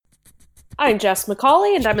I'm Jess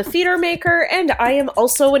McCauley, and I'm a theater maker, and I am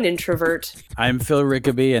also an introvert. I'm Phil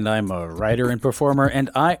Rickaby, and I'm a writer and performer, and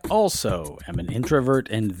I also am an introvert,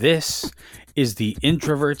 and this is the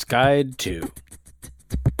Introvert's Guide to.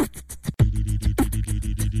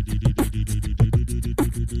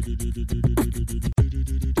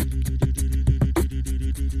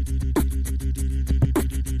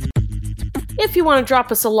 If you want to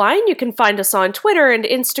drop us a line, you can find us on Twitter and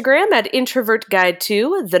Instagram at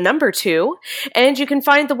introvertguide2, the number 2, and you can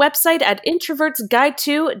find the website at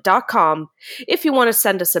introvertsguide2.com. If you want to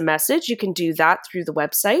send us a message, you can do that through the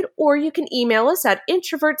website, or you can email us at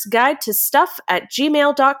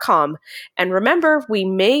introvertsguidetostuff@gmail.com. And remember, we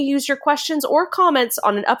may use your questions or comments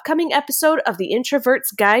on an upcoming episode of the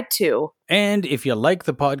Introvert's Guide to. And if you like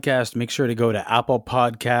the podcast, make sure to go to Apple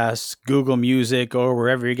Podcasts, Google Music, or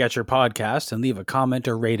wherever you get your podcasts and leave a comment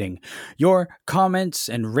or rating. Your comments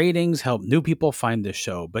and ratings help new people find the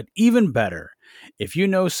show. But even better, if you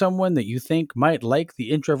know someone that you think might like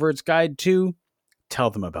the Introvert's Guide to, tell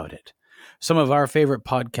them about it. Some of our favorite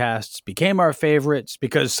podcasts became our favorites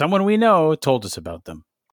because someone we know told us about them.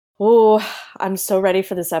 Oh, I'm so ready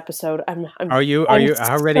for this episode. How ready are you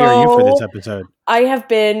for this episode? I have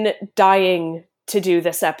been dying to do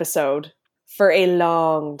this episode for a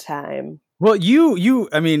long time. Well,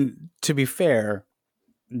 I mean, to be fair,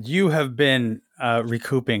 you have been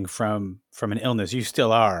recouping from an illness. You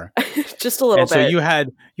still are. Just a little bit. So you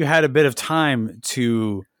had a bit of time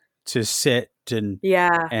to sit and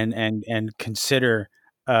consider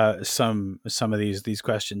some of these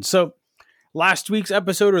questions. So last week's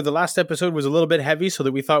episode, or the last episode, was a little bit heavy, so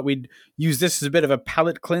that we thought we'd use this as a bit of a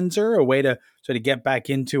palate cleanser, a way to sort of get back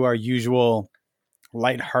into our usual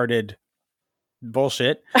lighthearted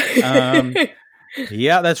bullshit.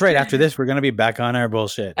 Yeah, that's right. After this, we're going to be back on our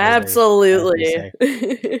bullshit. Absolutely.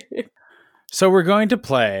 So we're going to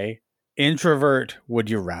play Introvert Would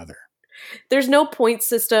You Rather. There's no point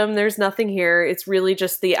system. There's nothing here. It's really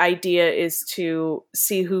just the idea is to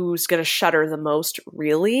see who's going to shudder the most,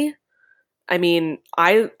 really. I mean,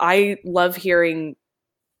 I love hearing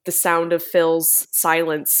the sound of Phil's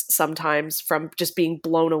silence sometimes from just being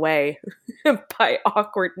blown away by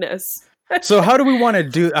awkwardness. So how do we want to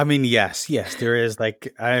do? I mean, yes, there is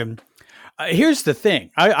like, here's the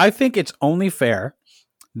thing. I think it's only fair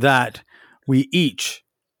that we each,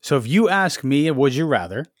 so if you ask me, would you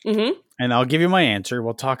rather, mm-hmm. and I'll give you my answer,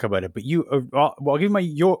 we'll talk about it, but I'll give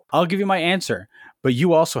you my answer, but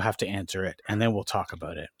you also have to answer it, and then we'll talk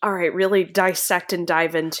about it. All right, really dissect and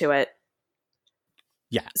dive into it.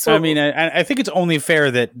 Yeah. So I mean, I think it's only fair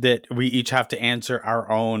that we each have to answer our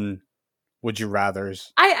own would you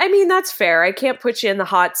rathers. I mean, that's fair. I can't put you in the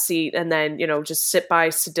hot seat and then, just sit by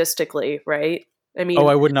sadistically, right? I mean,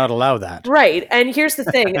 I would not allow that. Right. And here's the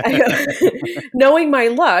thing. Knowing my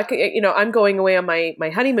luck, I'm going away on my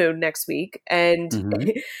honeymoon next week. And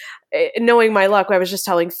knowing my luck, I was just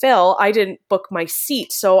telling Phil, I didn't book my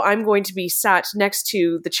seat. So I'm going to be sat next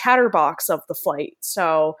to the chatterbox of the flight.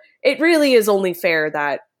 So it really is only fair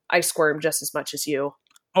that I squirm just as much as you.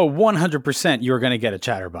 Oh, 100% you're going to get a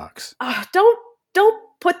chatterbox. Don't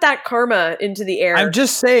put that karma into the air. I'm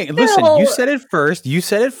just saying, Phil, listen, you said it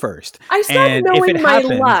first. I said knowing my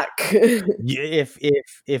luck. if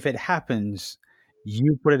it happens,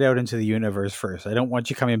 you put it out into the universe first. I don't want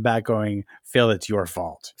you coming back going, Phil, it's your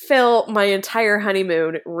fault. Phil, my entire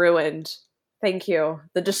honeymoon ruined. Thank you.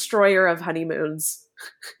 The destroyer of honeymoons.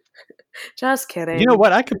 Just kidding. You know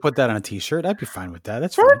what? I could put that on a t-shirt. I'd be fine with that.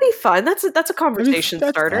 That would be fun. That's a conversation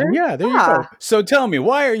starter. Fun. Yeah, there you go. So tell me,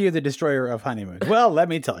 why are you the destroyer of honeymoons? Well, let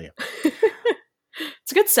me tell you.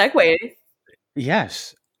 It's a good segue.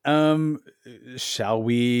 Yes. Shall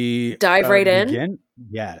we dive right begin? in?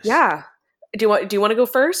 Yes. Yeah. Do you want to go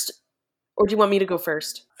first? Or do you want me to go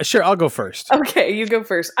first? Sure, I'll go first. Okay, you go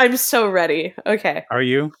first. I'm so ready. Okay. Are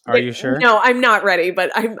you? Are you sure? No, I'm not ready,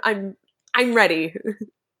 but I'm ready.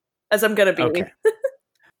 As I'm going to be.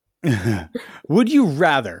 Okay. Would you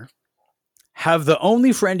rather have the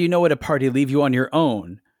only friend you know at a party leave you on your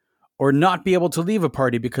own, or not be able to leave a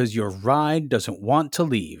party because your ride doesn't want to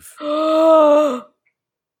leave? Oh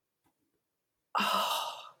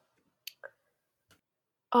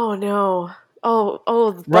no.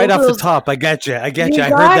 Oh. Right off the top, I get you. I heard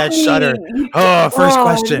that shudder. First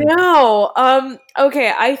question. No.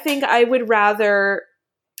 Okay, I think I would rather,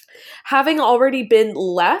 having already been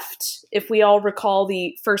left, if we all recall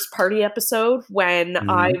the first party episode when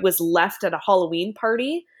I was left at a Halloween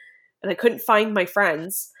party and I couldn't find my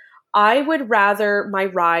friends, I would rather my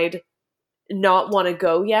ride not want to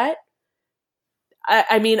go yet.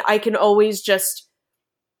 I mean, I can always just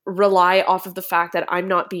rely off of the fact that I'm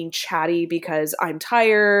not being chatty because I'm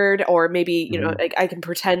tired, or maybe, like I can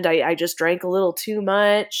pretend I just drank a little too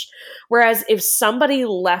much. Whereas if somebody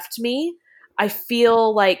left me, I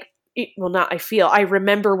feel like, I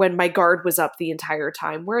remember when my guard was up the entire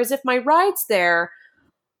time. Whereas if my ride's there,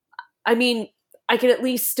 I mean, I can at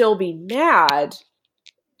least still be mad.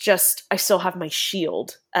 Just, I still have my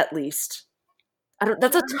shield, at least.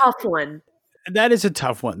 That's a tough one. That is a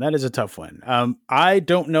tough one. I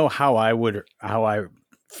don't know how I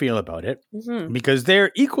feel about it, because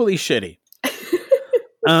they're equally shitty.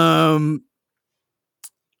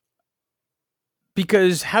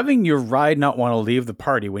 Because having your ride not want to leave the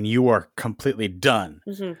party when you are completely done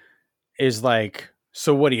is like,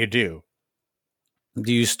 so what do?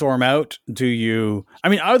 Do you storm out?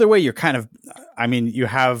 Either way, you're kind of,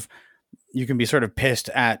 you can be sort of pissed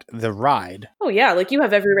at the ride. Oh yeah, like you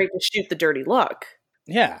have every right to shoot the dirty look.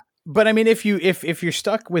 Yeah. But I mean, if you're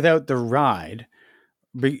stuck without the ride,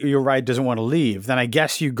 but your ride doesn't want to leave, then I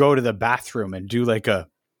guess you go to the bathroom and do like you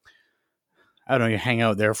hang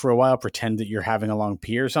out there for a while, pretend that you're having a long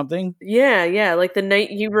pee or something. Yeah. Like the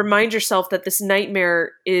night, you remind yourself that this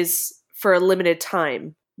nightmare is for a limited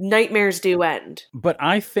time. Nightmares do end. But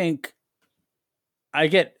I think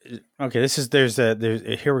here we're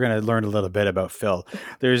going to learn a little bit about Phil.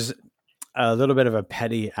 There's a little bit of a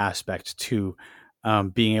petty aspect to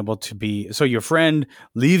being able to be, so your friend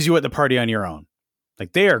leaves you at the party on your own.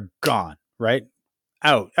 Like they are gone, right?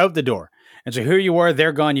 Out the door. And so here you are,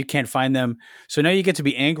 they're gone, you can't find them. So now you get to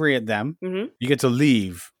be angry at them. Mm-hmm. You get to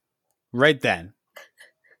leave right then.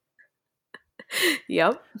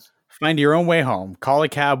 Yep. Find your own way home, call a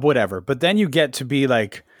cab, whatever. But then you get to be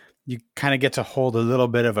like, you kind of get to hold a little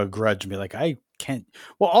bit of a grudge and be like, I can't.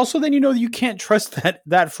 Well, also then you can't trust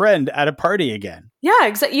that friend at a party again. Yeah,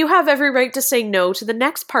 exactly. You have every right to say no to the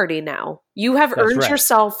next party now. You have earned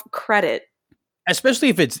yourself credit. Especially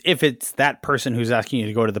if it's that person who's asking you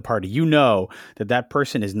to go to the party, that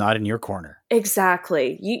person is not in your corner.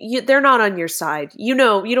 Exactly. They're not on your side. You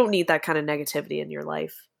don't need that kind of negativity in your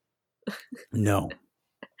life. No.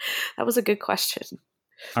 That was a good question.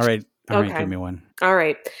 All right. Give me one. All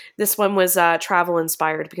right. This one was travel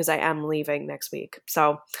inspired because I am leaving next week.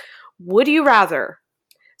 So, would you rather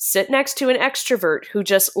sit next to an extrovert who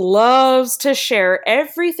just loves to share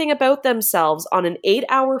everything about themselves on an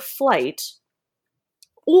 8-hour flight,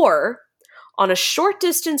 or on a short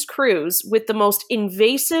distance cruise with the most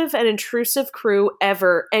invasive and intrusive crew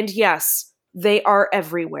ever? And yes, they are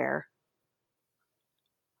everywhere.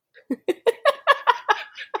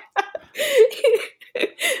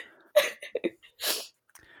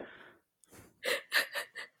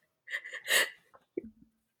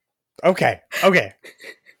 Okay. I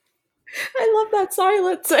love that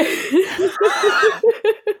silence.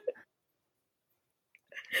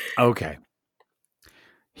 Okay.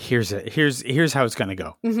 Here's how it's going to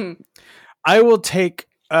go. Mm-hmm. I will take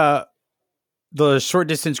the short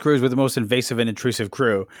distance cruise with the most invasive and intrusive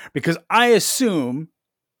crew because I assume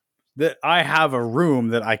that I have a room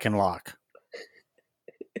that I can lock.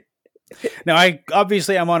 Now,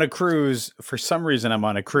 I'm on a cruise. For some reason, I'm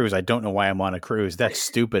on a cruise. I don't know why I'm on a cruise. That's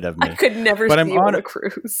stupid of me. I could never see you on a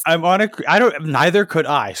cruise. Neither could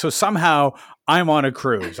I. So somehow I'm on a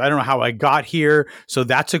cruise. I don't know how I got here. So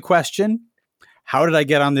that's a question. How did I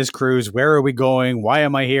get on this cruise? Where are we going? Why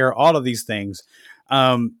am I here? All of these things.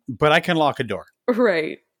 But I can lock a door.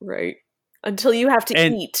 Right. Until you have to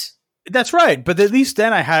eat. That's right. But at least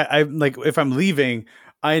then if I'm leaving,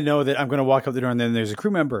 I know that I'm going to walk out the door and then there's a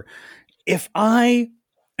crew member. If I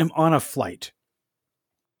am on a flight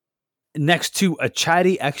next to a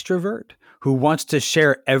chatty extrovert who wants to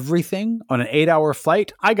share everything on an 8-hour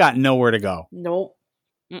flight, I got nowhere to go. Nope.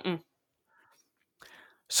 Mm-mm.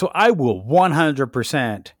 So I will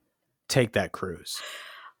 100% take that cruise.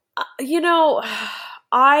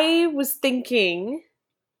 I was thinking,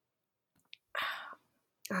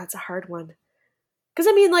 that's a hard one. Because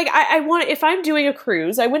I want, if I'm doing a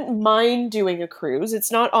cruise, I wouldn't mind doing a cruise.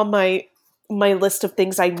 It's not on my list of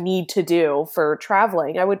things I need to do for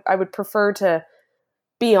traveling. I would prefer to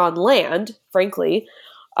be on land, frankly.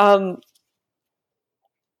 I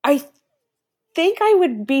think I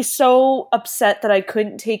would be so upset that I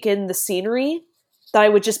couldn't take in the scenery that I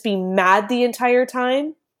would just be mad the entire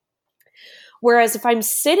time. Whereas if I'm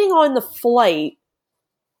sitting on the flight,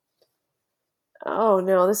 oh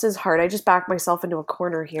no, this is hard. I just backed myself into a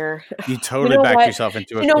corner here. You totally backed yourself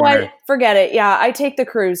into a corner. You know what? Forget it. Yeah, I take the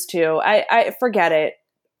cruise too. I forget it.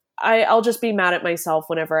 I'll just be mad at myself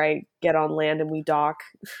whenever I get on land and we dock.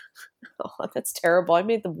 Oh, that's terrible. I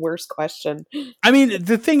made the worst question. I mean,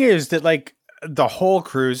 the thing is that the whole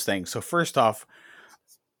cruise thing. So first off,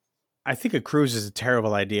 I think a cruise is a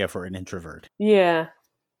terrible idea for an introvert. Yeah.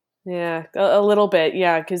 Yeah. A little bit.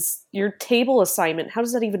 Yeah. Because your table assignment, how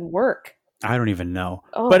does that even work? I don't even know.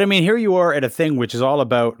 Oh, But I mean, here you are at a thing which is all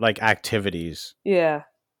about like activities yeah.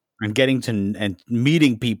 and getting to and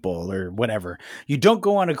meeting people or whatever. You don't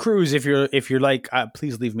go on a cruise if you're like,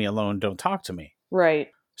 please leave me alone. Don't talk to me. Right.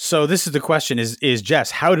 So this is the question: is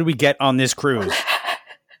Jess, how did we get on this cruise?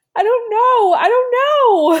 I don't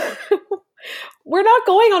know. We're not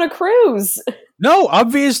going on a cruise. No,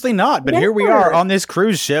 obviously not. But here we Never. are on this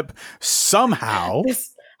cruise ship somehow.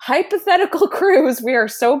 This hypothetical cruise we are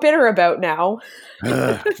so bitter about now.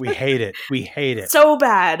 We hate it. We hate it. So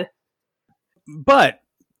bad. But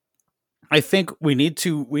I think we need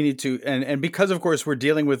to and because of course we're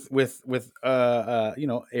dealing with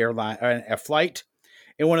airline a flight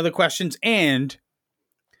in one of the questions, and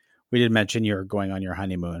we did mention you're going on your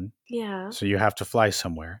honeymoon. Yeah. So you have to fly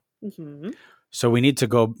somewhere. Mm-hmm. So we need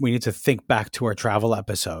to think back to our travel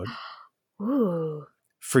episode. Ooh.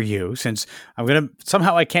 For you, since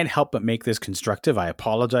I can't help but make this constructive. I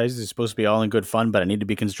apologize. It's supposed to be all in good fun, but I need to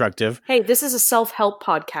be constructive. Hey, this is a self-help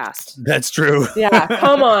podcast. That's true. Yeah,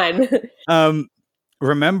 come on.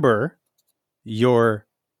 Remember your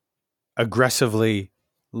aggressively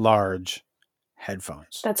large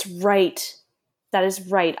headphones. That's right. That is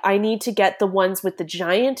right. I need to get the ones with the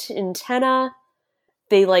giant antenna.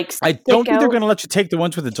 They I don't think they're going to let you take the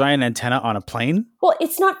ones with the giant antenna on a plane. Well,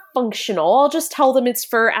 it's not functional. I'll just tell them it's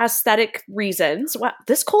for aesthetic reasons. Wow,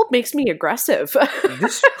 this cold makes me aggressive.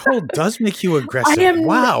 This cold does make you aggressive.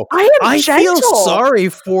 I I gentle. feel sorry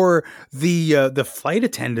for the flight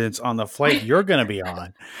attendants on the flight you're going to be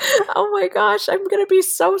on. Oh my gosh, I'm going to be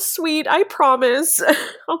so sweet. I promise.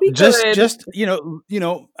 I'll be Just good.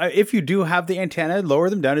 if you do have the antenna, lower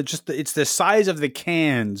them down. It's the size of the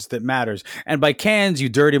cans that matters. And by cans, you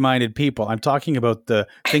dirty-minded people, I'm talking about the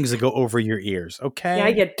things that go over your ears. Okay. Yeah,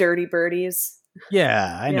 I get dirty birdies.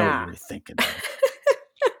 Yeah, I know what you were thinking of.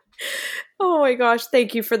 Oh my gosh,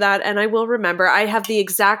 thank you for that. And I will remember. I have the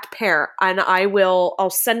exact pair, and I'll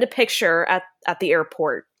send a picture at the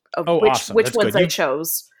airport of awesome. which That's ones good. I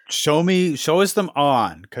chose. Show us them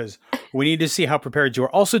on, because we need to see how prepared you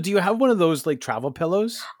are. Also, do you have one of those like travel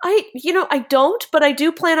pillows? I don't, but I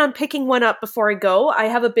do plan on picking one up before I go. I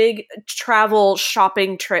have a big travel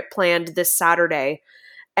shopping trip planned this Saturday.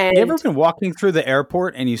 And you ever been walking through the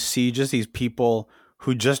airport and you see just these people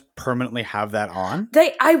who just permanently have that on?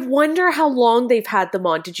 I wonder how long they've had them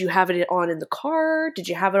on. Did you have it on in the car? Did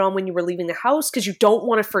you have it on when you were leaving the house? Because you don't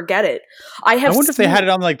want to forget it. I wonder if they had it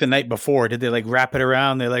on like the night before. Did they like wrap it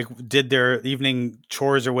around? They like did their evening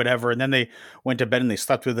chores or whatever, and then they went to bed and they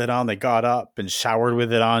slept with it on. They got up and showered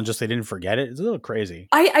with it on, just so they didn't forget it. It's a little crazy.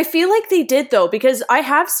 I feel like they did though, because I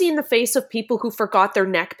have seen the face of people who forgot their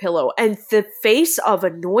neck pillow, and the face of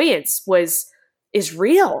annoyance is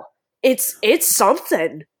real. It's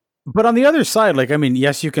something. But on the other side, like, I mean,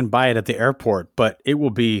 yes, you can buy it at the airport, but it will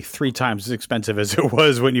be 3 times as expensive as it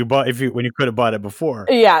was when you could have bought it before.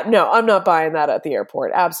 Yeah, no, I'm not buying that at the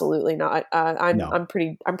airport. Absolutely not. I'm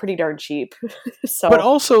pretty darn cheap. So, but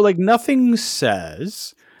also, like, nothing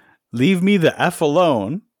says leave me the F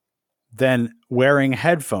alone than wearing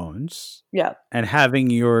headphones. Yeah, and having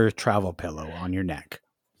your travel pillow on your neck.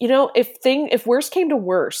 If worse came to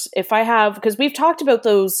worse, because we've talked about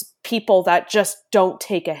those people that just don't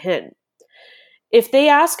take a hint. If they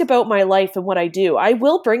ask about my life and what I do, I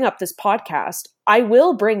will bring up this podcast. I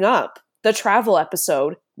will bring up the travel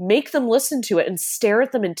episode, make them listen to it, and stare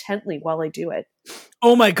at them intently while I do it.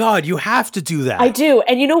 Oh my God, you have to do that. I do.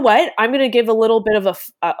 And you know what? I'm going to give a little bit of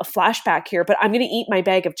a flashback here, but I'm going to eat my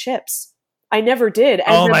bag of chips. I never did.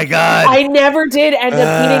 My God. I never did end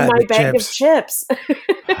up eating my bag of chips.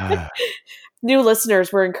 New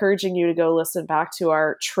listeners, we're encouraging you to go listen back to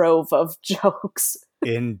our trove of jokes.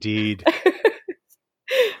 Indeed.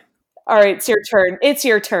 All right, it's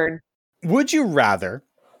your turn. Would you rather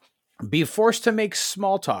be forced to make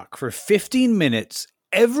small talk for 15 minutes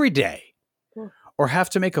every day or have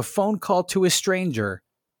to make a phone call to a stranger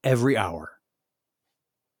every hour?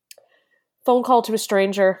 Phone call to a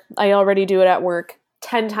stranger. I already do it at work.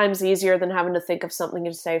 10 times easier than having to think of something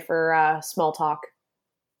to say for small talk.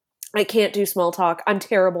 I can't do small talk. I'm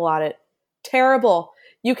terrible at it. Terrible.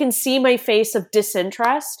 You can see my face of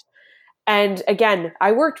disinterest. And again,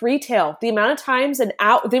 I worked retail. The amount of times the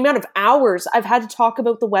amount of hours I've had to talk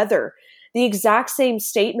about the weather, the exact same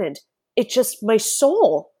statement. It just, my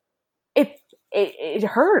soul, it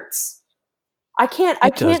hurts.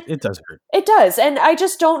 It does hurt. It does. And I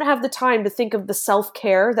just don't have the time to think of the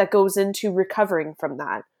self-care that goes into recovering from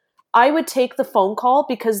that. I would take the phone call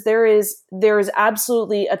because there is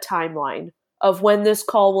absolutely a timeline of when this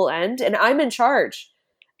call will end, and I'm in charge.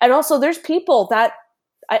 And also, there's people that,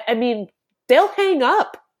 I mean, they'll hang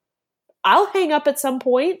up. I'll hang up at some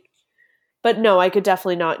point. But no, I could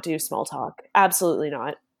definitely not do small talk. Absolutely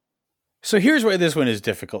not. So here's where this one is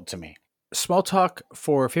difficult to me. Small talk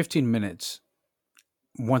for 15 minutes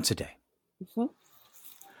once a day. Mm-hmm.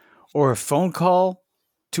 Or a phone call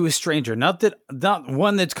to a stranger. Not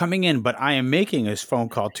one that's coming in, but I am making a phone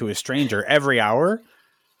call to a stranger every hour.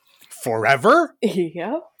 Forever?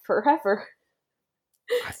 Yeah, forever.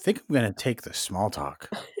 I think I'm going to take the small talk.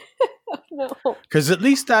 No. Because at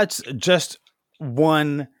least that's just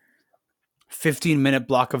one 15-minute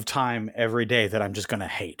block of time every day that I'm just going to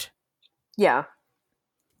hate. Yeah.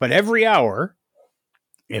 But every hour,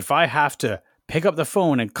 if I have to pick up the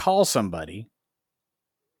phone and call somebody,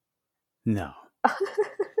 no.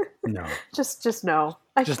 No. Just no.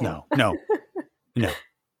 No.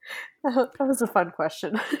 That was a fun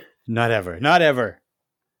question. Not ever.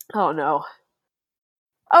 Oh, no.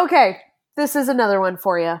 Okay, this is another one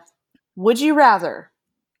for you. Would you rather,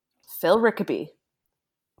 Phil Rickaby,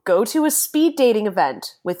 go to a speed dating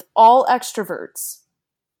event with all extroverts,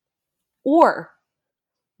 or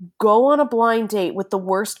go on a blind date with the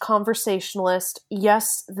worst conversationalist?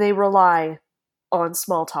 Yes, they rely on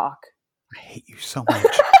small talk. I hate you so much.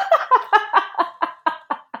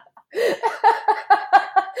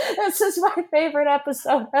 This is my favorite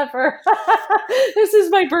episode ever. This is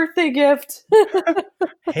my birthday gift. I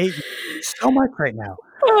hate you so much right now.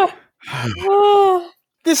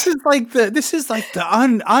 This is like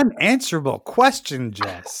the unanswerable question,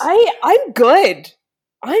 Jess. I'm good.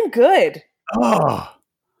 Oh.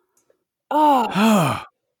 I'm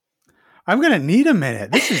gonna need a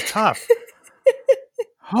minute. This is tough.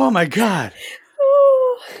 Oh my God.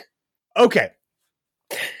 Okay.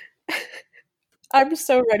 I'm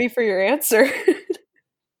so ready for your answer.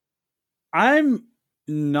 I'm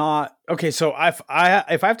not okay. So if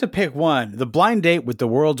I have to pick one, the blind date with the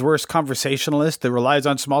world's worst conversationalist that relies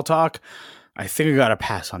on small talk, I think I got to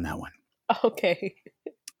pass on that one. Okay.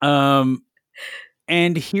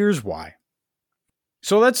 And here's why.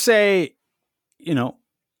 So let's say, you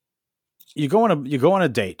go on a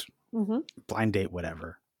date, mm-hmm. Blind date,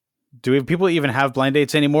 whatever. Do people even have blind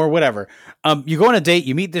dates anymore? Whatever. You go on a date,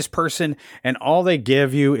 you meet this person, and all they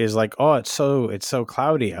give you is like, oh, it's so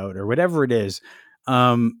cloudy out, or whatever it is.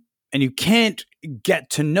 And you can't get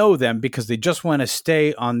to know them because they just want to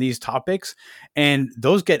stay on these topics, and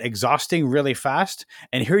those get exhausting really fast.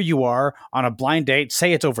 And here you are on a blind date,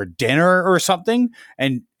 say it's over dinner or something,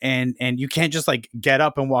 and you can't just like get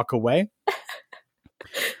up and walk away.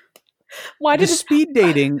 Why did speed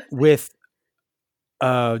dating with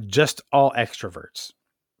just all extroverts?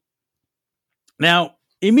 Now,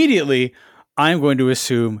 immediately, I'm going to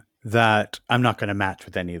assume that I'm not going to match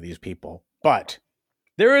with any of these people, but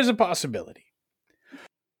there is a possibility.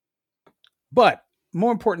 But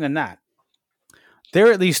more important than that,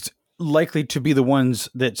 they're at least likely to be the ones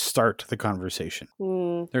that start the conversation.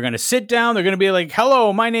 They're going to sit down. They're going to be like,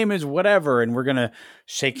 hello, my name is whatever. And we're going to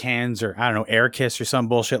shake hands, or I don't know, air kiss or some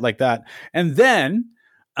bullshit like that. And then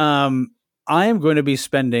I am going to be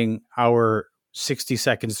spending our 60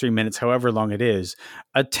 seconds, 3 minutes, however long it is,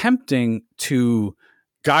 attempting to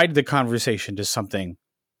guide the conversation to something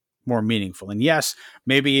more meaningful. And yes,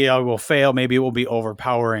 maybe I will fail. Maybe it will be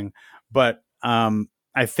overpowering. But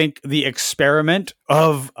I think the experiment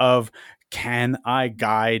of can I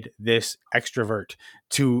guide this extrovert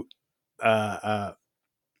to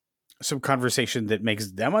some conversation that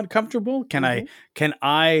makes them uncomfortable? Can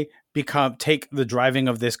I take the driving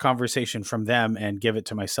of this conversation from them and give it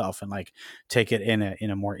to myself and like take it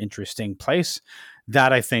in a more interesting place?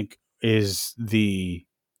 That I think is the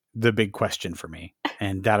big question for me,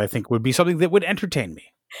 and that I think would be something that would entertain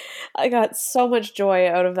me. I got so much joy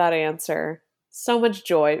out of that answer. So much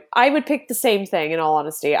joy. I would pick the same thing, in all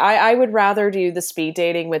honesty. I would rather do the speed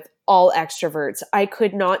dating with all extroverts. I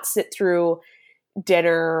could not sit through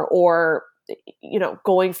dinner or,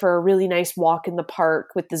 going for a really nice walk in the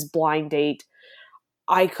park with this blind date.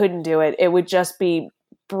 I couldn't do it. It would just be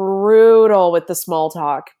brutal with the small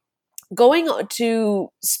talk. Going to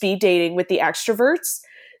speed dating with the extroverts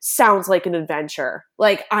sounds like an adventure.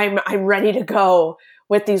 Like I'm ready to go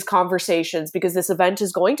with these conversations because this event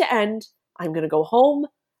is going to end. I'm going to go home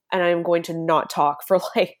and I'm going to not talk for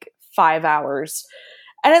like 5 hours.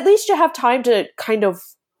 And at least you have time to kind of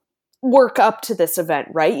work up to this event,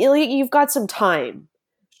 right? You've got some time.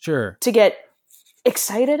 Sure. To get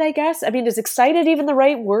excited, I guess. I mean, is excited even the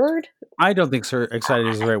right word? I don't think excited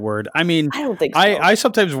is the right word. I mean, I don't think so. I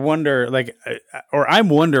sometimes wonder, like, or I'm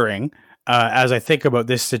wondering, as I think about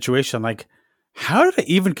this situation, like, How did I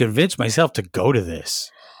even convince myself to go to this?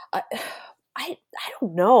 I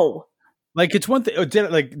don't know. Like, it's one thing.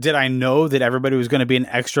 Did I know that everybody was going to be an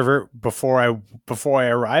extrovert before I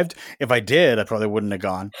arrived? If I did, I probably wouldn't have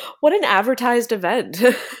gone. What an advertised event.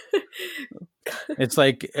 It's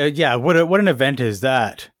like, yeah, what an event is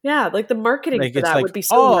that? Yeah, like the marketing Like, for it's that like would be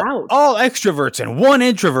so loud. all extroverts and one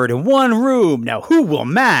introvert in one room. Now, who will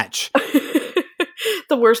match?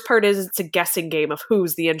 The worst part is it's a guessing game of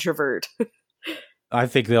who's the introvert. I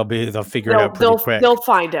think they'll figure it out pretty quick. They'll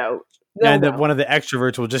find out. And then one of the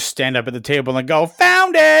extroverts will just stand up at the table and go,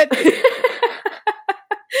 "Found it!"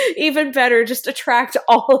 Even better, just attract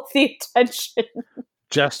all of the attention.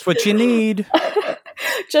 Just what you need.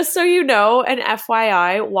 Just so you know, and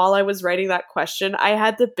FYI, while I was writing that question, I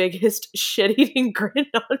had the biggest shit-eating grin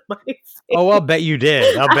on my face. Oh, I'll bet you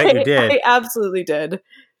did. You did. I absolutely did.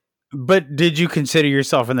 But did you consider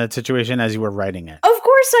yourself in that situation as you were writing it? Of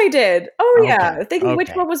course I did. Oh, Okay. yeah. Thinking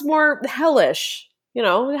which one was more hellish. You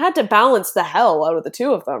know, it had to balance the hell out of the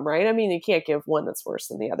two of them, right? I mean, you can't give one that's worse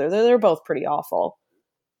than the other. They're both pretty awful.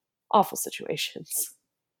 Awful situations.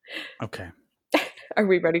 Okay. Are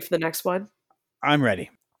we ready for the next one? I'm ready.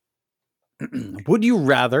 Would you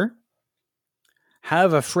rather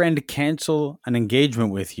have a friend cancel an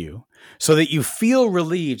engagement with you so that you feel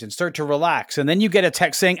relieved and start to relax, and then you get a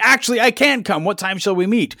text saying, "Actually, I can come. What time shall we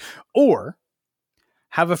meet?" Or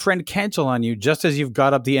have a friend cancel on you just as you've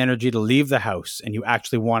got up the energy to leave the house and you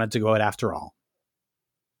actually wanted to go out after all?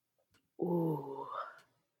 Ooh.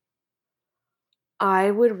 I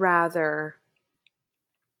would rather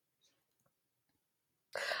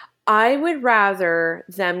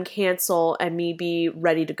them cancel and me be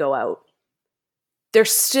ready to go out.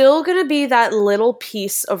 There's still going to be that little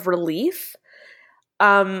piece of relief.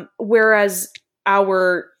 Whereas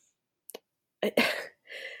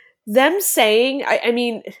them saying to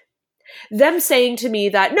me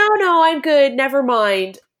that, no, I'm good, never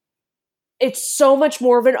mind. It's so much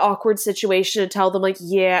more of an awkward situation to tell them, like,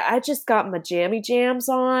 yeah, I just got my jammy jams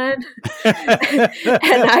on and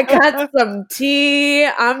I got some tea.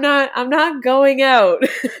 I'm not going out.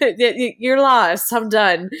 You're lost. I'm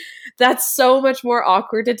done. That's so much more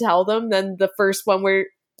awkward to tell them than the first one where,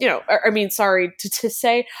 sorry, to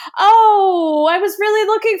say, oh, I was really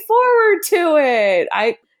looking forward to it.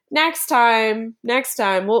 Next time,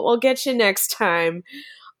 we'll get you next time.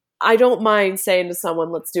 I don't mind saying to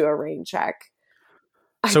someone, let's do a rain check.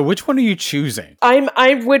 So which one are you choosing?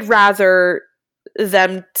 I would rather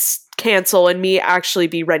them cancel and me actually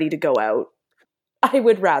be ready to go out. I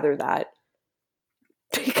would rather that.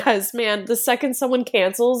 Because, man, the second someone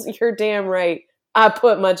cancels, you're damn right. I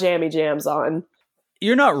put my jammy jams on.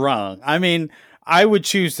 You're not wrong. I mean, I would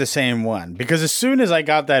choose the same one because as soon as I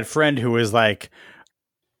got that friend who was like,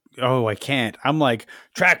 "Oh, I can't," I'm like,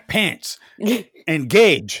 "Track pants,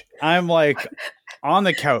 engage." I'm like on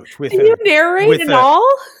the couch with you narrate and all?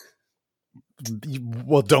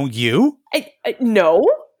 Well, don't you? No.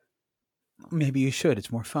 Maybe you should.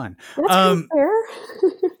 It's more fun. That's fair.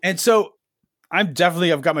 And so I've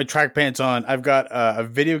got my track pants on. I've got a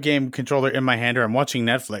video game controller in my hand, or I'm watching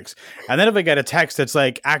Netflix. And then if I get a text that's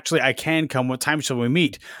like, "Actually, I can come. What time shall we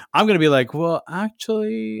meet?" I'm going to be like, "Well,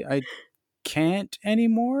 actually, I can't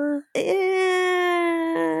anymore."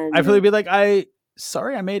 I'd probably be like,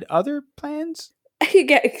 sorry, I made other plans.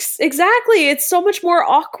 Exactly. It's so much more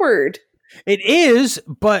awkward. It is,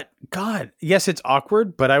 but God, yes, it's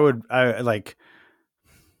awkward, but I would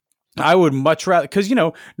much rather, because,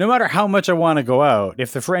 no matter how much I want to go out,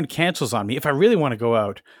 if the friend cancels on me, if I really want to go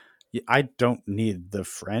out, I don't need the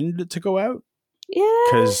friend to go out. Yeah.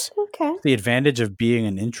 Because okay. The advantage of being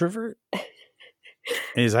an introvert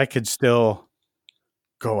is I could still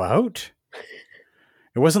go out.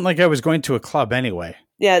 It wasn't like I was going to a club anyway.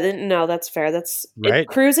 Yeah, no, that's fair. That's right.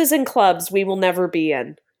 Cruises and clubs we will never be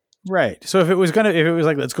in. Right. So if it was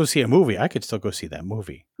like, let's go see a movie, I could still go see that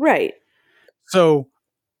movie. Right. So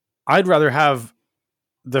I'd rather have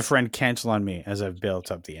the friend cancel on me as I've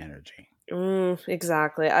built up the energy.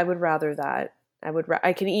 Exactly. I would rather that.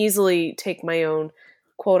 I can easily take my own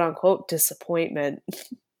quote unquote disappointment.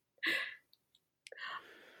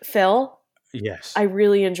 Phil? Yes. I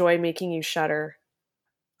really enjoy making you shudder.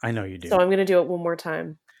 I know you do. So I'm going to do it one more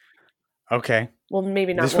time. Okay. Well,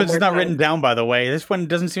 maybe not. This one's not written down, by the way. This one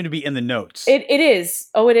doesn't seem to be in the notes. It is.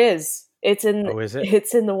 Oh, it is. It's in. Oh, is it?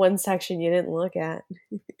 It's in the one section you didn't look at.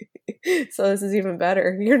 So this is even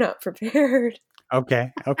better. You're not prepared.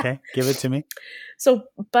 Okay. Give it to me. So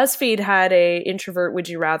BuzzFeed had a introvert would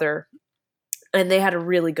you rather, and they had a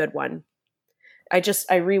really good one. I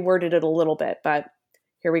reworded it a little bit, but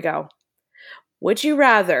here we go. Would you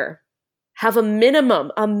rather have a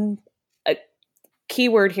minimum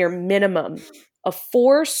keyword here, minimum of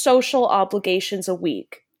 4 social obligations a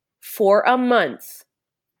week for a month,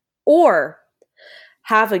 or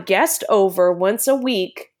have a guest over once a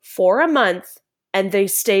week for a month and they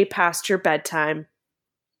stay past your bedtime.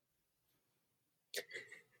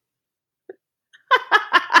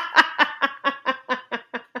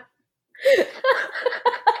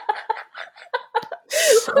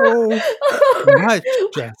 So much,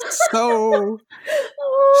 Jess. So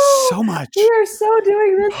much. We are so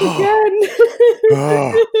doing this again.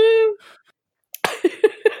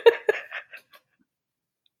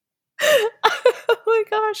 Oh my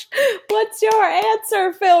gosh. What's your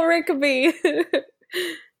answer, Phil Rickaby?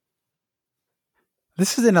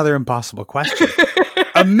 This is another impossible question.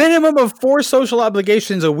 A minimum of 4 social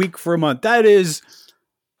obligations a week for a month. That is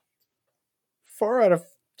 4 out of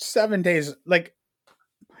 7 days. Like,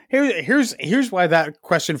 here's why that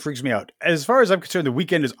question freaks me out. As far as I'm concerned, the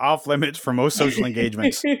weekend is off limits for most social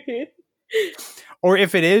engagements. Or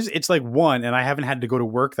if it is, it's like 1 and I haven't had to go to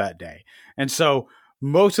work that day. And so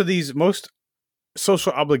most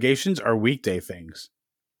social obligations are weekday things.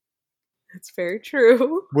 That's very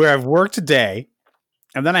true. Where I've worked a day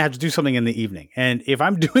and then I have to do something in the evening. And if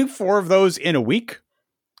I'm doing 4 of those in a week,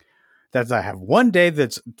 I have 1 day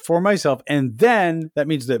that's for myself. And then that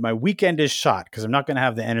means that my weekend is shot because I'm not going to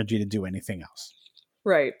have the energy to do anything else.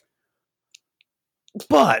 Right.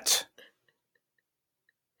 But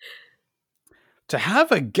to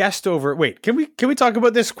have a guest over, wait, can we talk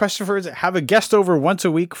about this question for have a guest over once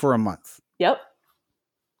a week for a month? Yep.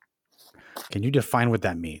 Can you define what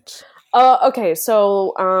that means? Okay,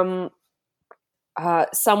 so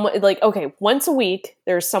someone once a week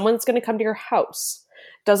there's someone that's going to come to your house.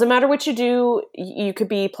 Doesn't matter what you do. You could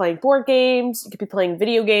be playing board games, you could be playing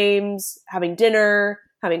video games, having dinner,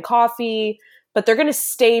 having coffee, but they're going to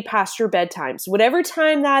stay past your bedtime. So whatever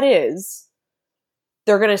time that is,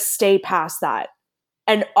 they're going to stay past that.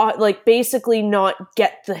 And basically not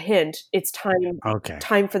get the hint. It's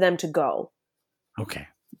time for them to go. Okay.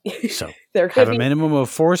 So have a minimum of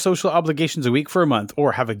 4 social obligations a week for a month,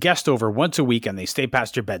 or have a guest over once a week and they stay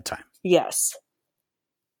past your bedtime. Yes.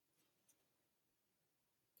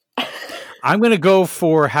 I'm going to go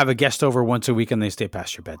for have a guest over once a week and they stay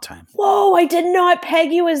past your bedtime. Whoa, I did not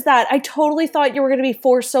peg you as that. I totally thought you were going to be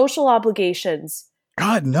 4 social obligations.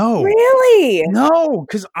 God, no. Really? No,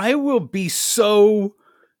 because I will be so,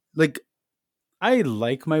 I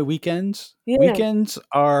like my weekends. Yeah. Weekends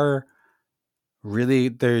are really,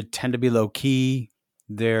 they tend to be low key.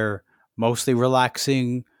 They're mostly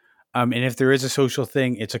relaxing. And if there is a social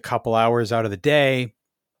thing, it's a couple hours out of the day.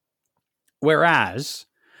 Whereas,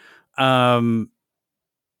 having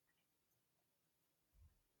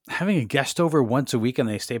a guest over once a week and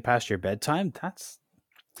they stay past your bedtime,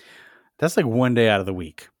 that's like 1 day out of the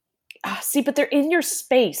week. See, but they're in your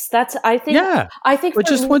space. I think, but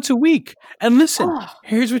just once a week. And listen,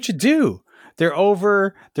 here's what you do. They're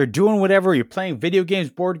over, they're doing whatever. You're playing video games,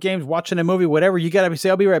 board games, watching a movie, whatever. You got to say,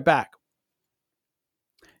 I'll be right back.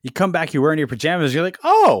 You come back, you're wearing your pajamas. You're like,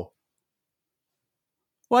 oh,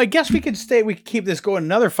 well, I guess we could keep this going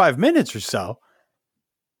another 5 minutes or so.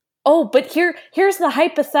 Oh, but here's the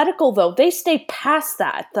hypothetical though. They stay past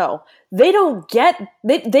that though. They don't get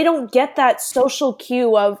that social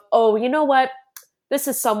cue of, oh, you know what? This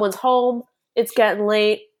is someone's home. It's getting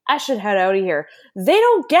late. I should head out of here. They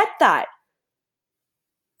don't get that.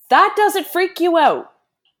 That doesn't freak you out.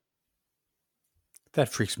 That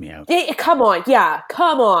freaks me out. Come on. Yeah,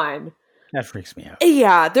 come on. That freaks me out.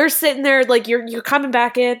 Yeah, they're sitting there like you're coming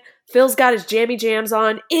back in. Phil's got his jammy jams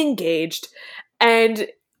on, engaged. And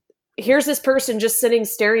here's this person just sitting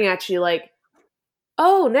staring at you like,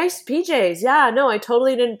 oh, nice PJs. Yeah, no, I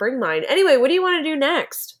totally didn't bring mine. Anyway, what do you want to do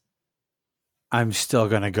next? I'm still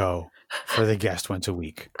going to go for the guest once a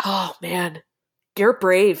week. Oh, man. You're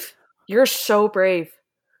brave. You're so brave.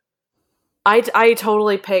 I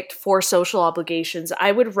totally picked 4 social obligations.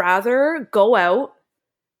 I would rather go out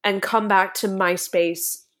and come back to my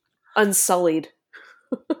space unsullied.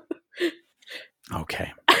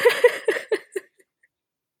 Okay.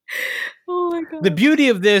 Oh my God. The beauty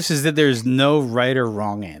of this is that there's no right or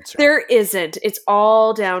wrong answer. There isn't. It's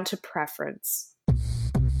all down to preference.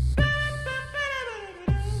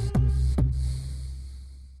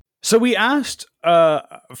 So we asked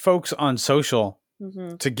folks on social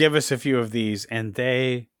to give us a few of these, and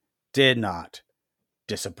they did not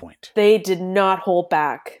disappoint. They did not hold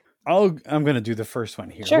back. I'm going to do the first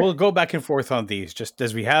one here. Sure. We'll go back and forth on these just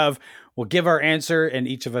as we have. We'll give our answer, and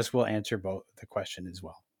each of us will answer both the question as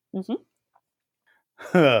well.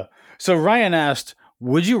 So Ryan asked,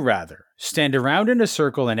 would you rather stand around in a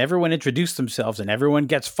circle and everyone introduce themselves and everyone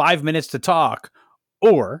gets 5 minutes to talk,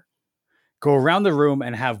 or go around the room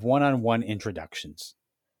and have one-on-one introductions?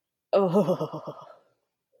 Oh,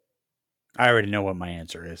 I already know what my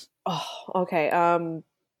answer is. Okay.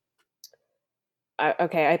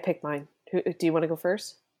 I picked mine. Do you want to go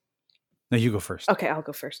first? No, you go first. Okay, I'll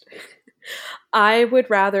go first. I would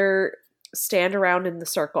rather stand around in the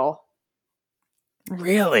circle.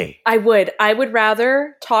 Really? I would. I would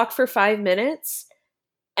rather talk for 5 minutes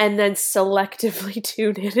and then selectively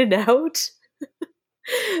tune in and out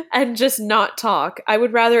and just not talk. I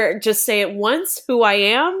would rather just say it once, who I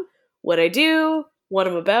am, what I do, what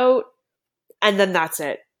I'm about, and then that's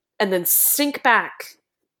it. And then sink back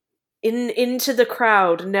into the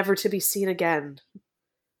crowd, never to be seen again.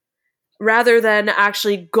 Rather than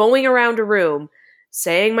actually going around a room,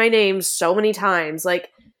 saying my name so many times.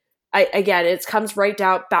 Like, again, it comes right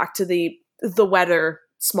down back to the weather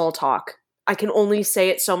small talk. I can only say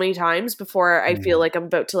it so many times before I feel like I'm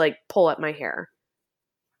about to like pull at my hair.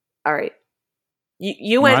 All right.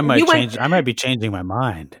 You went. I might be changing my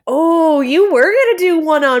mind. Oh, you were gonna do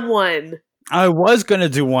one-on-one. I was gonna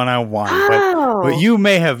do one-on-one, but you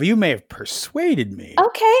may have persuaded me.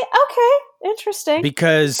 Okay. Interesting.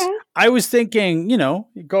 Because I was thinking, you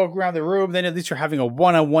go around the room, then at least you're having a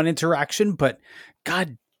one-on-one interaction. But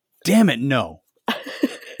God damn it, no.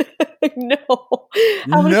 No.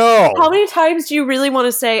 No. How many times do you really want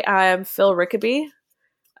to say, I'm Phil Rickaby?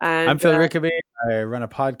 I'm Phil Rickaby. I run a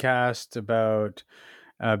podcast about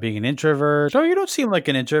being an introvert. Oh, you don't seem like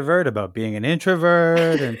an introvert. About being an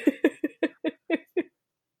introvert. And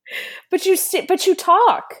but you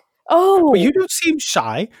talk. Oh. But you don't seem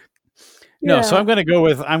shy. No, yeah. So I'm going to go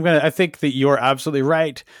with, I think that you're absolutely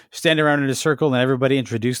right. Stand around in a circle and everybody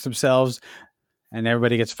introduce themselves and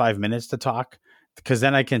everybody gets 5 minutes to talk, because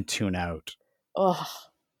then I can tune out. Oh,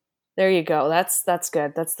 there you go. That's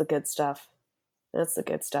good. That's the good stuff.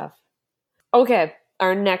 Okay.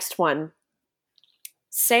 Our next one.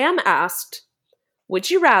 Sam asked, would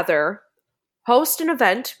you rather host an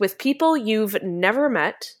event with people you've never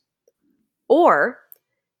met or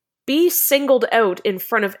be singled out in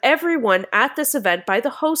front of everyone at this event by the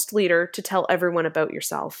host leader to tell everyone about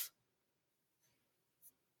yourself?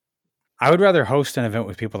 I would rather host an event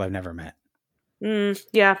with people I've never met.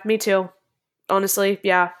 Yeah, me too. Honestly,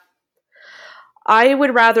 yeah. I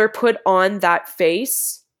would rather put on that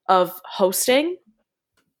face of hosting,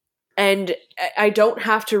 and I don't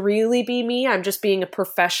have to really be me. I'm just being a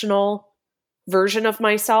professional version of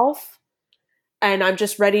myself. And I'm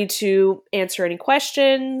just ready to answer any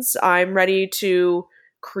questions. I'm ready to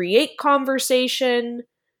create conversation.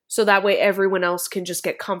 So that way everyone else can just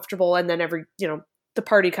get comfortable. And then the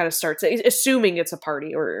party kind of starts, assuming it's a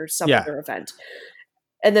party or some other event.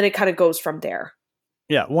 And then it kind of goes from there.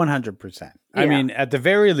 Yeah, 100%. Yeah. I mean, at the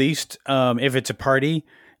very least, if it's a party,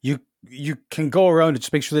 you can go around and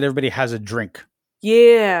just make sure that everybody has a drink.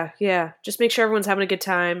 Yeah. Just make sure everyone's having a good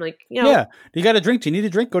time. Yeah, you got a drink. Do you need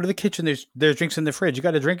a drink? Go to the kitchen. There's drinks in the fridge. You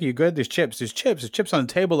got a drink? Are you good? There's chips. There's chips on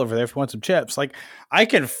the table over there if you want some chips. Like, I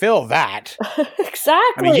can fill that.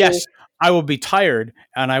 Exactly. I mean, yes, I will be tired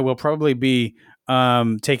and I will probably be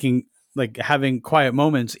having quiet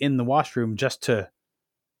moments in the washroom just to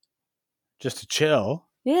chill.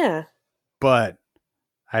 Yeah. But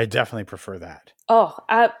I definitely prefer that.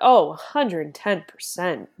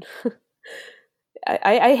 110%.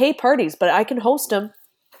 I hate parties, but I can host them.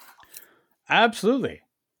 Absolutely.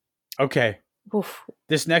 Okay. Oof.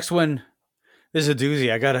 This next one, this is a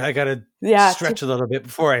doozy. I gotta stretch a little bit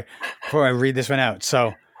before I read this one out.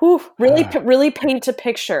 So really paint a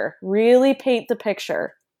picture. Really paint the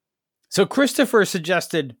picture. So Christopher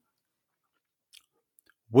suggested,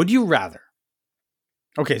 would you rather?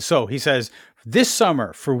 Okay, so he says, this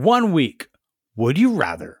summer for 1 week, would you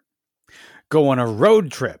rather go on a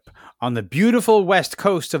road trip on the beautiful west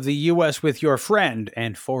coast of the U.S. with your friend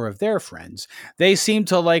and 4 of their friends? They seem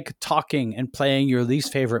to like talking and playing your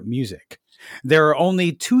least favorite music. There are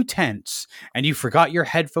only 2 tents, and you forgot your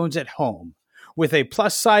headphones at home, with a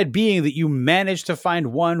plus side being that you managed to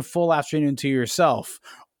find 1 full afternoon to yourself.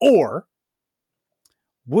 Or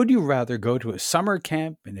would you rather go to a summer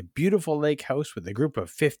camp in a beautiful lake house with a group of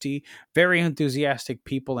 50 very enthusiastic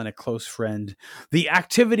people and a close friend? The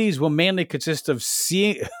activities will mainly consist of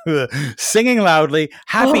singing loudly,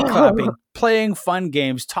 happy clapping, playing fun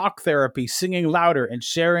games, talk therapy, singing louder, and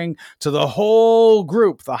sharing to the whole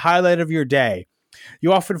group the highlight of your day.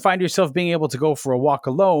 You often find yourself being able to go for a walk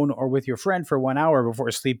alone or with your friend for 1 hour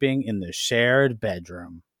before sleeping in the shared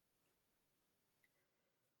bedroom.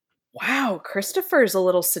 Wow, Christopher's a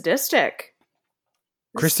little sadistic.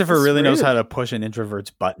 Christopher really knows how to push an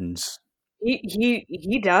introvert's buttons.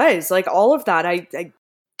 He does. Like all of that, I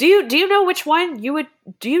Do you know which one you would?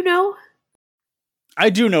 Do you know I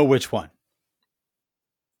do know which one.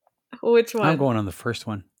 which one? I'm going on the first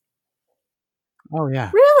one. Oh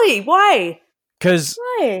yeah, Really? Why? because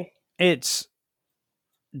Why? it's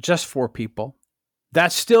just 4 people.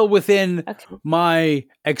 That's still within Okay. my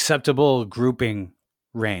acceptable grouping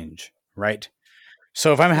range, right?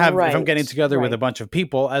 So if I'm getting together with a bunch of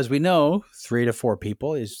people, as we know, 3 to 4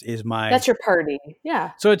 people is my. That's your party.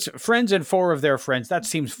 Yeah. So it's friends and 4 of their friends. That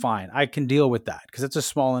seems fine. I can deal with that because it's a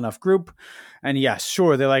small enough group. And yes,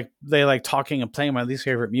 sure, they like talking and playing my least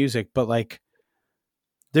favorite music, but like,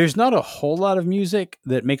 there's not a whole lot of music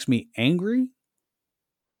that makes me angry.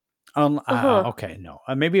 Okay, no.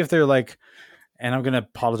 Maybe if they're like, and I'm gonna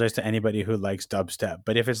apologize to anybody who likes dubstep,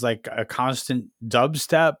 but if it's like a constant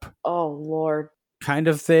dubstep, oh Lord, kind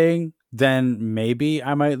of thing, then maybe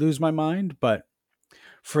I might lose my mind. But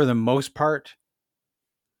for the most part,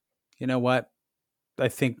 you know what? I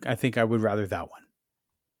think I would rather that one.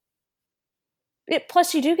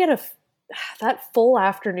 Plus, you do get that full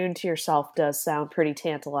afternoon to yourself does sound pretty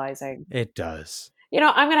tantalizing. It does.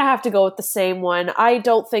 I'm going to have to go with the same one. I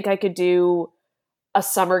don't think I could do a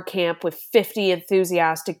summer camp with 50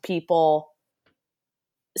 enthusiastic people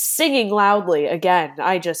singing loudly again.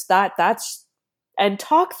 And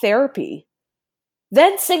talk therapy,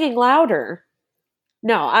 then singing louder.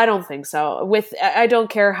 No, I don't think so. I don't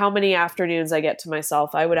care how many afternoons I get to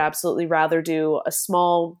myself. I would absolutely rather do a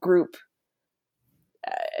small group.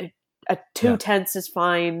 A 2 tents is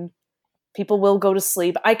fine. People will go to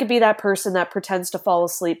sleep. I could be that person that pretends to fall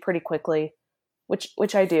asleep pretty quickly,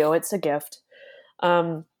 which I do. It's a gift.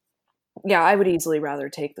 Yeah, I would easily rather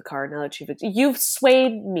take the car now that you've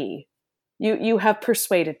swayed me. You have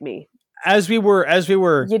persuaded me. As we were,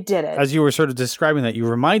 you did it. As you were sort of describing that, you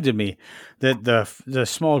reminded me that the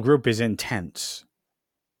small group is intense.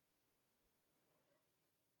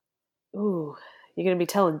 Ooh, you're going to be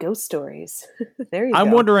telling ghost stories. There you go.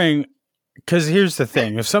 I'm wondering, because here's the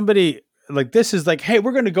thing: if somebody like this is like, hey,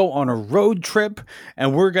 we're going to go on a road trip,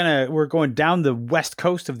 and we're going down the west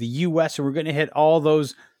coast of the U.S. and we're going to hit all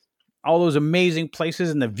those amazing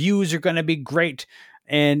places, and the views are going to be great.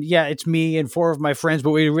 And yeah, it's me and 4 of my friends, but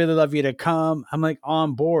we'd really love you to come. I'm like,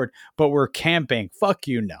 on board, but we're camping. Fuck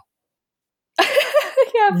you, no.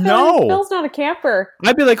 Yeah, Phil's not a camper.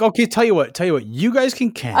 I'd be like, okay, tell you what, you guys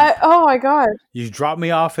can camp. Oh my God. You drop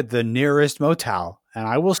me off at the nearest motel and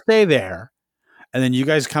I will stay there. And then you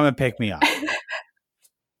guys come and pick me up.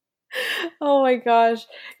 Oh my gosh.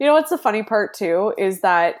 You know what's the funny part too is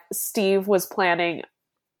that Steve was planning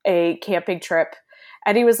a camping trip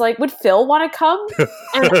and he was like, would Phil want to come?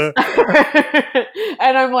 And,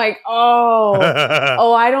 and I'm like,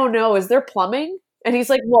 oh, I don't know. Is there plumbing? And he's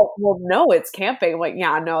like, well, no, it's camping. I'm like,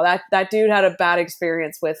 yeah, no, that dude had a bad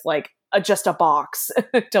experience with like just a box.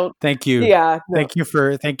 Don't. Thank you. Yeah. No. Thank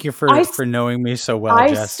you for knowing me so well, I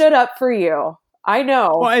Jess. stood up for you. I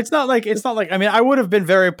know. Well, it's not like, I mean, I would have been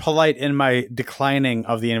very polite in my declining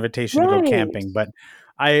of the invitation to go camping, but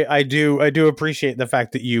I do appreciate the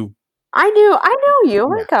fact that you. I know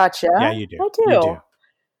you. Yeah. I gotcha. Yeah, you do. I do. You do.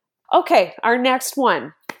 Okay, our next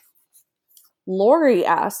one. Lori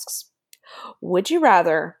asks, would you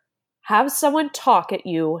rather have someone talk at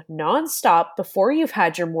you nonstop before you've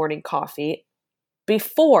had your morning coffee,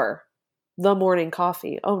 before the morning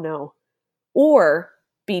coffee? Oh no. Or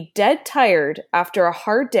be dead tired after a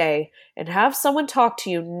hard day and have someone talk to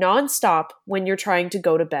you nonstop when you're trying to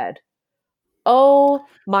go to bed? Oh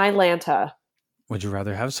my Lanta. Would you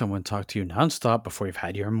rather have someone talk to you nonstop before you've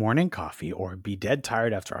had your morning coffee, or be dead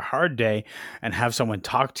tired after a hard day and have someone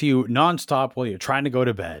talk to you nonstop while you're trying to go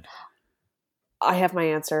to bed? I have my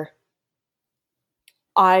answer.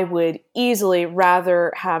 I would easily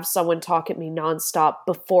rather have someone talk at me nonstop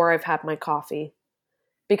before I've had my coffee.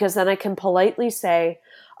 Because then I can politely say,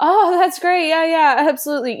 oh, that's great. Yeah,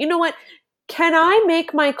 absolutely. You know what? Can I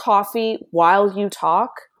make my coffee while you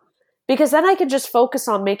talk? Because then I can just focus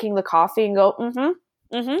on making the coffee and go,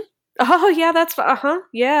 oh, yeah, that's,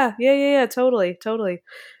 yeah, totally.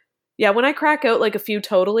 Yeah, when I crack out like a few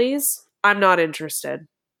totallys, I'm not interested.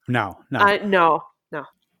 No. No.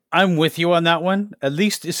 I'm with you on that one. At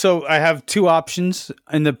least, so I have 2 options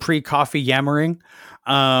in the pre-coffee yammering.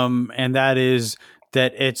 And that is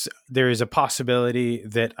that there is a possibility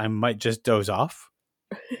that I might just doze off.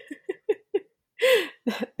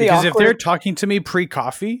 Because if they're talking to me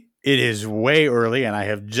pre-coffee, it is way early and I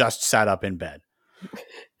have just sat up in bed.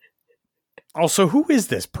 Also, who is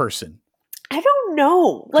this person? I don't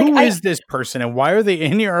know. Who is this person and why are they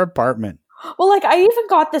in your apartment? Well, like I even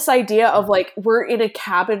got this idea of like we're in a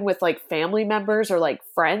cabin with like family members or like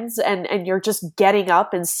friends and you're just getting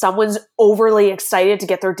up and someone's overly excited to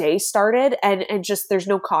get their day started and just there's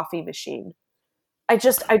no coffee machine. I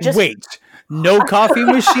just Wait, no coffee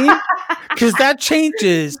machine? Because that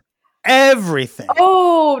changes everything.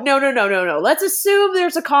 Oh, no. Let's assume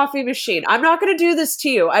there's a coffee machine. I'm not going to do this to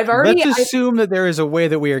you. Let's assume that there is a way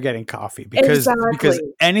that we are getting coffee because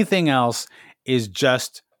anything else is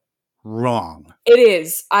just wrong. It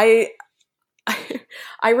is. I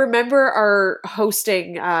remember our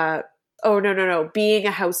hosting being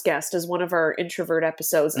a house guest as one of our introvert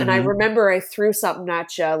episodes. And I remember I threw something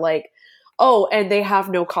at you like, oh, and they have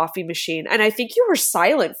no coffee machine. And I think you were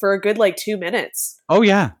silent for a good like 2 minutes. Oh,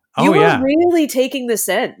 yeah. Oh, you were really taking this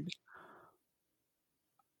in.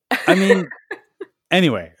 I mean,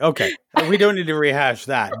 anyway, okay. We don't need to rehash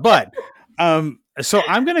that. But so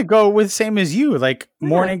I'm going to go with same as you, like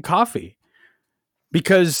morning coffee.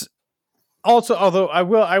 Because also, although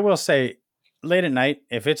I will say late at night,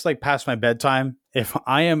 if it's like past my bedtime, if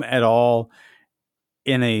I am at all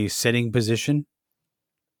in a sitting position,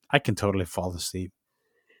 I can totally fall asleep.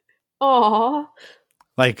 Aww.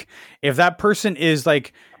 Like if that person is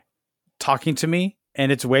like talking to me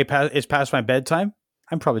and it's past my bedtime,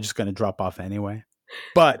 I'm probably just going to drop off anyway.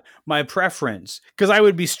 But my preference, because I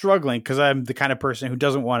would be struggling because I'm the kind of person who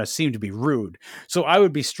doesn't want to seem to be rude. So I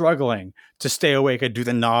would be struggling to stay awake. I'd do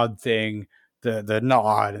the nod thing, the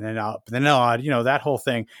nod and then up, the nod, that whole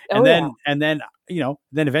thing. And then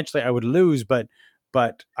eventually I would lose. But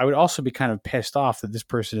I would also be kind of pissed off that this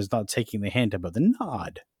person is not taking the hint about the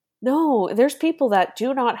nod. No, there's people that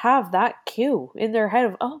do not have that cue in their head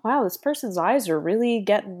of, oh, wow, this person's eyes are really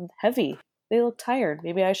getting heavy. They look tired.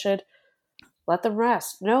 Maybe I should let them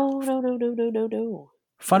rest. No.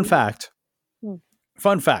 Fun fact.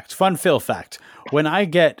 Fun Phil fact. When I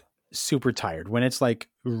get super tired, when it's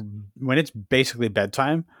basically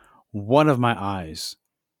bedtime, one of my eyes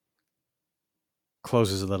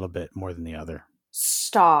closes a little bit more than the other.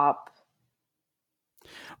 Stop.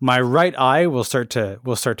 My right eye will start to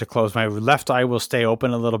close. My left eye will stay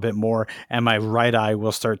open a little bit more, and my right eye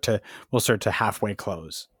will start to halfway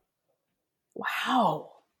close. Wow.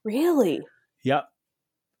 Really? Yep.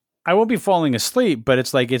 I won't be falling asleep, but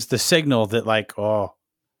it's the signal that like, oh,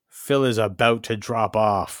 Phil is about to drop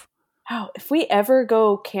off. Wow. If we ever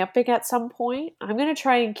go camping at some point, I'm going to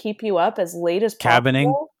try and keep you up as late as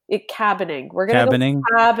possible. Cabining. We're going to go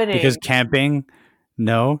cabining. Because camping,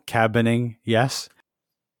 no. Cabining, yes.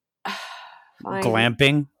 Fine.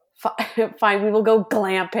 Glamping. Fine. We will go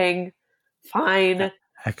glamping. Fine.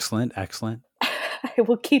 Excellent. I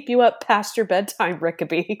will keep you up past your bedtime,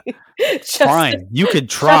 Rickaby. Fine. You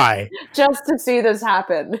could try. Just to see this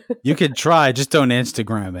happen. You could try. Just don't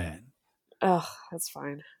Instagram it. Oh, that's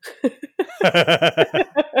fine.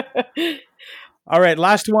 All right.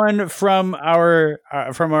 Last one from our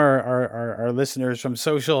listeners from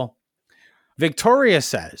social. Victoria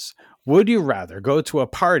says, would you rather go to a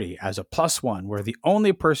party as a +1 where the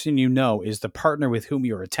only person you know is the partner with whom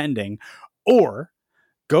you're attending, or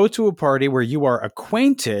go to a party where you are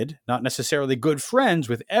acquainted, not necessarily good friends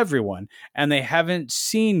with everyone, and they haven't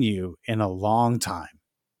seen you in a long time?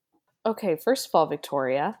 Okay, first of all,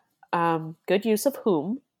 Victoria, good use of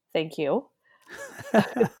whom. Thank you.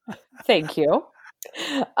 Thank you.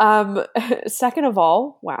 Second of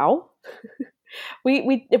all, wow.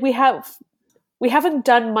 We haven't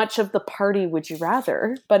done much of the party would you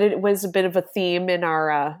rather, but it was a bit of a theme in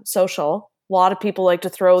our social. A lot of people like to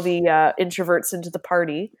throw the introverts into the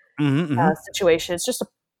party situation. It's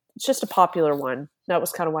just a popular one. That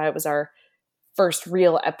was kind of why it was our first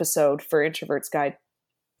real episode for Introvert's Guide.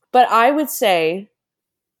 But I would say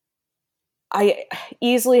I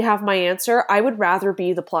easily have my answer. I would rather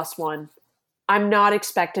be the +1. I'm not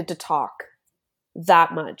expected to talk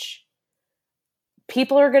that much.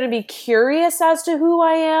 People are going to be curious as to who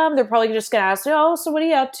I am. They're probably just going to ask, oh, so what are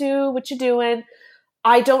you up to? What you doing?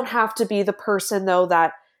 I don't have to be the person, though,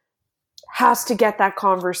 that has to get that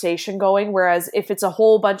conversation going. Whereas if it's a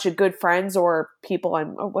whole bunch of good friends or people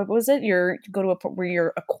what was it? You go to where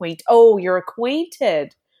you're acquainted. Oh, you're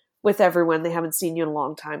acquainted with everyone. They haven't seen you in a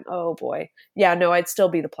long time. Oh, boy. Yeah, no, I'd still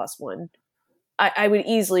be the +1. I would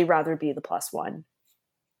easily rather be the +1.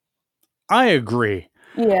 I agree.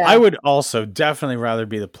 Yeah. I would also definitely rather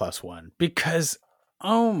be the +1 because,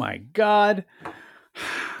 oh my God,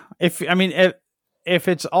 if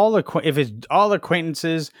it's all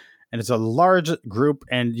acquaintances and it's a large group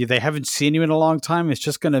and they haven't seen you in a long time, it's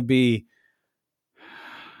just going to be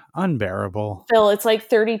unbearable. Phil, it's like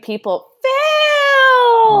 30 people. Phil!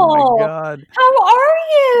 Oh my God. How are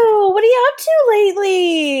you? What are you up to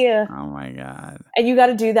lately? Oh my God. And you got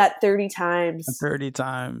to do that 30 times. 30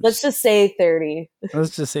 times. Let's just say 30.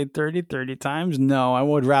 Let's just say 30 times. No, I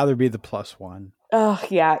would rather be the +1. Oh,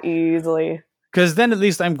 yeah, easily. Because then at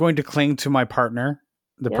least I'm going to cling to my partner,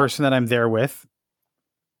 the person that I'm there with,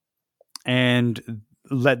 and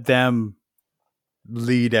let them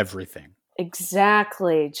lead everything.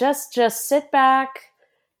 Exactly. Just sit back,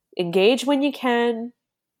 engage when you can.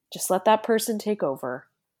 Just let that person take over.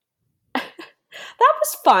 That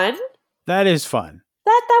was fun. That is fun.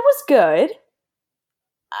 That was good.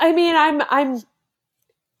 I mean, I'm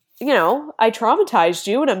I traumatized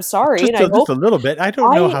you, and I'm sorry. Just a little bit. I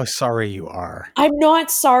don't know how sorry you are. I'm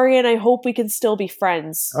not sorry, and I hope we can still be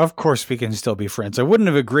friends. Of course we can still be friends. I wouldn't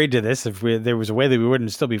have agreed to this if there was a way that we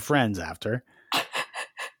wouldn't still be friends after.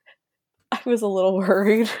 I was a little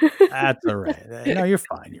worried. That's all right. No, you're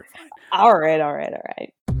fine. You're fine. All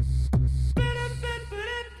right.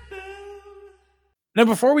 Now,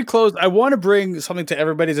 before we close, I want to bring something to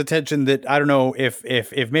everybody's attention that I don't know if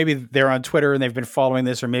maybe they're on Twitter and they've been following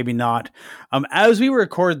this or maybe not. As we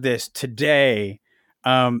record this today,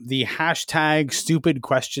 the hashtag stupid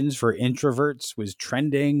questions for introverts was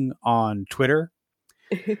trending on Twitter.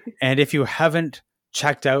 And if you haven't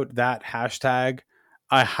checked out that hashtag,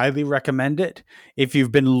 I highly recommend it. If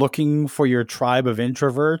you've been looking for your tribe of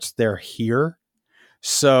introverts, they're here.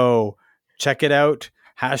 So check it out.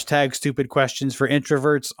 Hashtag stupid questions for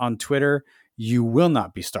introverts on Twitter. You will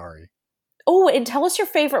not be sorry. Oh, and tell us your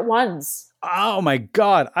favorite ones. Oh my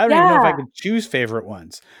God. I don't even know if I could choose favorite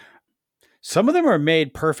ones. Some of them are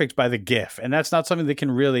made perfect by the GIF, and that's not something that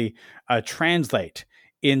can really translate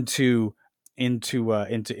into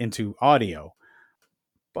audio.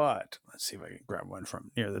 But let's see if I can grab one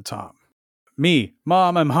from near the top. Me,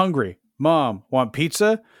 Mom, I'm hungry. Mom, want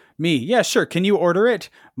pizza? Me, yeah, sure. Can you order it?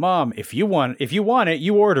 Mom, if you want it,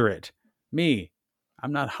 you order it. Me,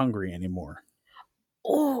 I'm not hungry anymore.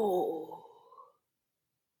 Oh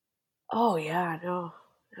yeah, no,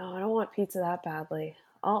 I don't want pizza that badly.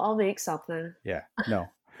 I'll make something. Yeah, no.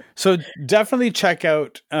 So definitely check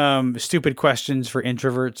out Stupid Questions for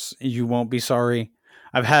Introverts. You won't be sorry.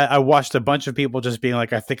 I watched a bunch of people just being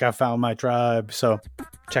like, I think I found my tribe. So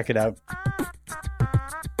check it out.